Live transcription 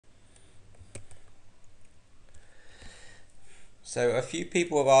So a few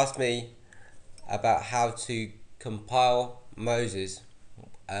people have asked me about how to compile Moses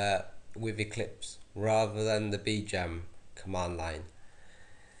with Eclipse rather than the bjam command line.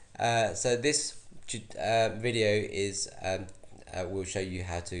 So this video is will show you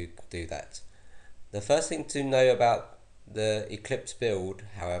how to do that. The first thing to know about the Eclipse build,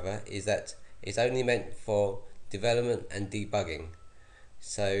 however, is that it's only meant for development and debugging.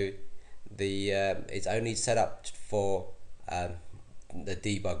 So it's only set up for the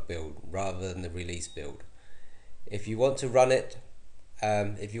debug build rather than the release build. If you want to run it,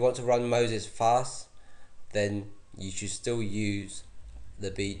 if you want to run Moses fast, then you should still use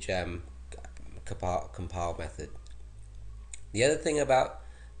the bjam compile method. The other thing about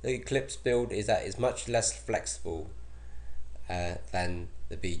the Eclipse build is that it's much less flexible than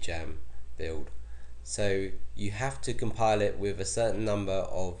the bjam build. So you have to compile it with a certain number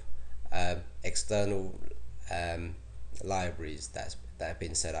of external libraries that have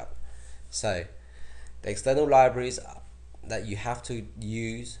been set up. So the external libraries that you have to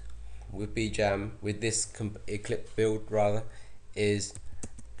use with bjam, with this Eclipse build rather,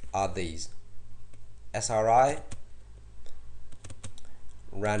 are these: SRI,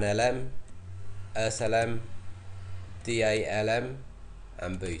 ranlm, urslm, dalm,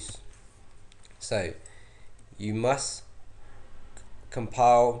 and boost. So you must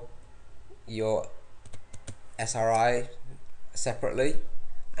compile your SRI separately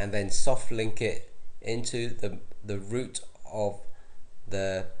and then soft link it into the root of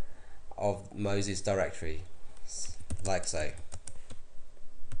Moses directory, like so.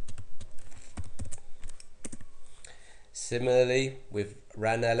 Similarly with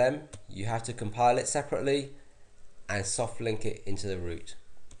ranlm, you have to compile it separately and soft link it into the root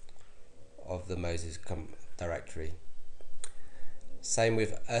of the Moses directory. Same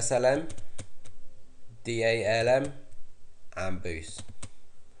with urslm, dalm, and boost.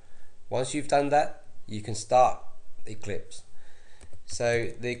 Once you've done that, you can start Eclipse.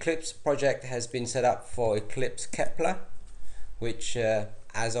 So the Eclipse project has been set up for Eclipse Kepler, which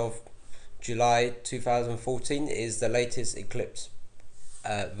as of July 2014 is the latest Eclipse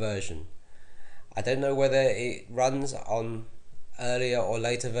version. I don't know whether it runs on earlier or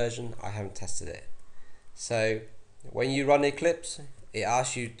later version. I haven't tested it. So when you run Eclipse, it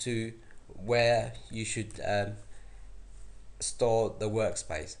asks you to where you should store the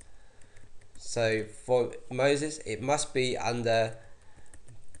workspace. So for Moses, it must be under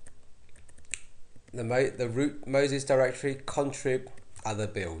the root Moses directory contrib other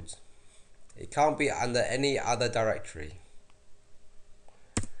builds. It can't be under any other directory.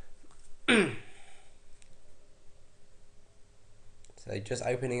 So just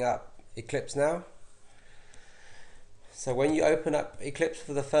opening up Eclipse now. So when you open up Eclipse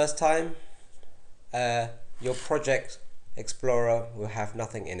for the first time, your project explorer will have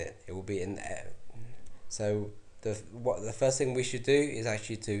nothing in it. It will be in there. So the first thing we should do is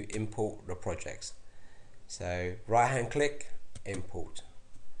actually to import the projects. So right hand click, import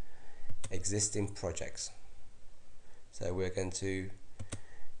existing projects. So we're going to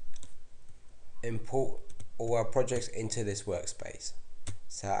import all our projects into this workspace.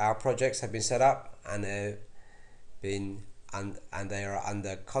 So our projects have been set up and they are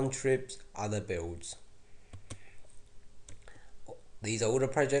under contribs other builds. These are all the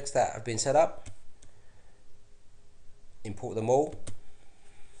projects that have been set up. Import them all.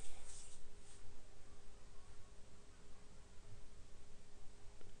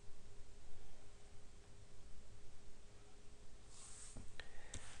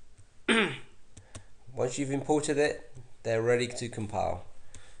 Once you've imported it, they're ready to compile.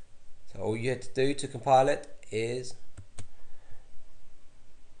 So all you have to do to compile it is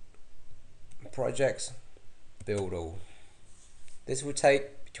projects build all. This will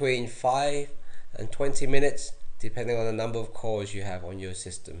take between 5 and 20 minutes depending on the number of cores you have on your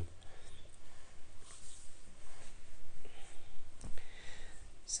system.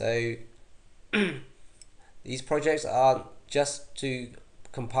 So these projects aren't just to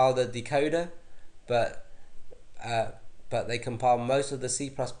compile the decoder, but they compile most of the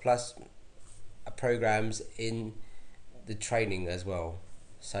C++ programs in the training as well.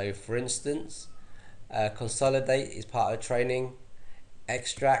 So for instance, consolidate is part of training.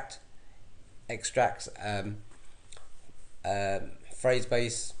 Extract extracts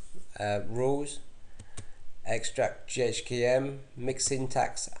phrase-based rules. Extract GHKM, mix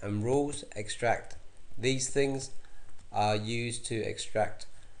syntax and rules. Extract. These things are used to extract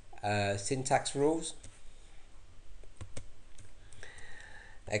syntax rules.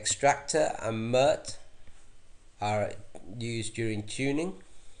 Extractor and mert are used during tuning.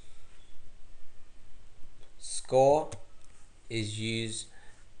 Score is used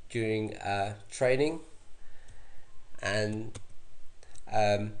during training, and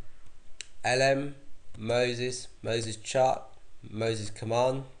LM, Moses chart, Moses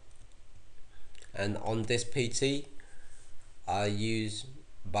command, and on this PT are used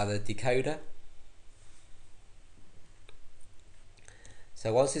by the decoder.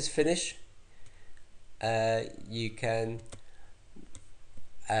 So once it's finished, you can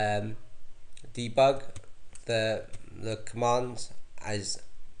debug the commands as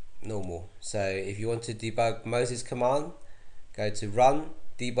normal. So if you want to debug Moses command, go to Run,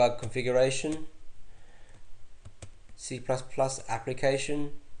 Debug Configuration, C++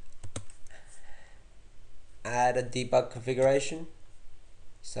 application, add a debug configuration.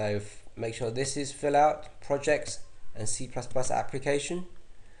 So make sure this is fill out, projects, and C++ application.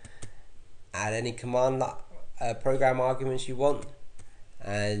 Add any command program arguments you want,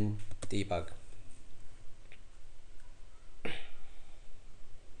 and debug.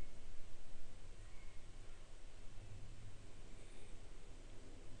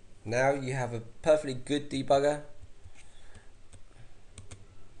 Now you have a perfectly good debugger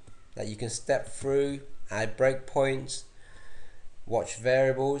that you can step through, add breakpoints, watch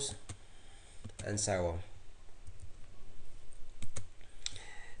variables, and so on.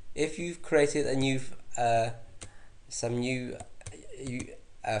 If you've created a new some new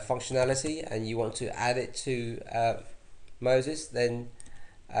functionality and you want to add it to Moses, then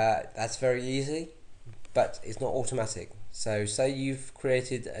that's very easy, but it's not automatic. So say you've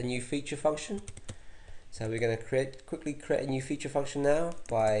created a new feature function. So we're going to quickly create a new feature function now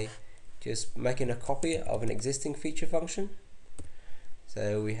by just making a copy of an existing feature function.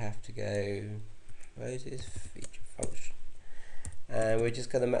 So we have to go Moses feature function, and we're just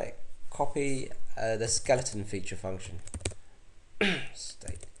going to copy the skeleton feature function.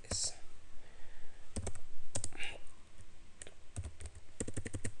 State this.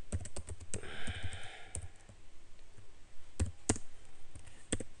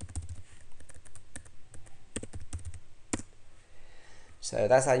 So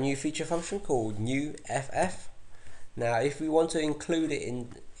that's our new feature function called new FF. Now if we want to include it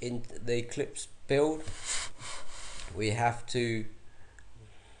in the Eclipse build, we have to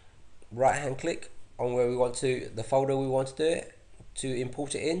right hand click on where we want to, the folder we want to do it, to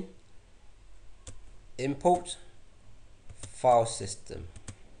import it in. Import file system.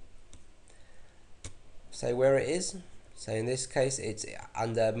 Say where it is. So in this case it's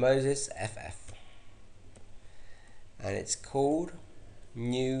under Moses FF, and it's called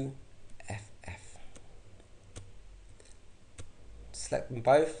new FF. Select them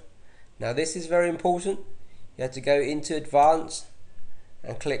both. Now this is very important. You have to go into advanced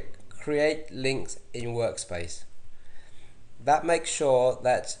and click create links in workspace. That makes sure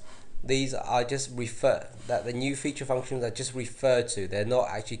that these are just that the new feature functions are just referred to. They're not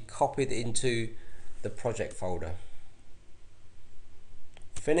actually copied into the project folder.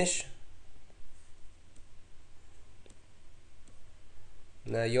 Finish.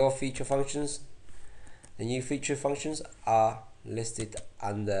 Now your feature functions, the new feature functions are listed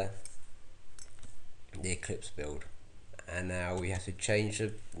under the Eclipse build, and now we have to change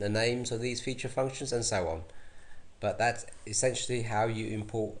the names of these feature functions and so on. But that's essentially how you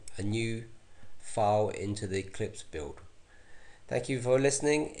import a new file into the Eclipse build. Thank you for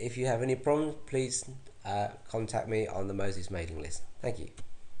listening. If you have any problems, please contact me on the Moses mailing list. Thank you.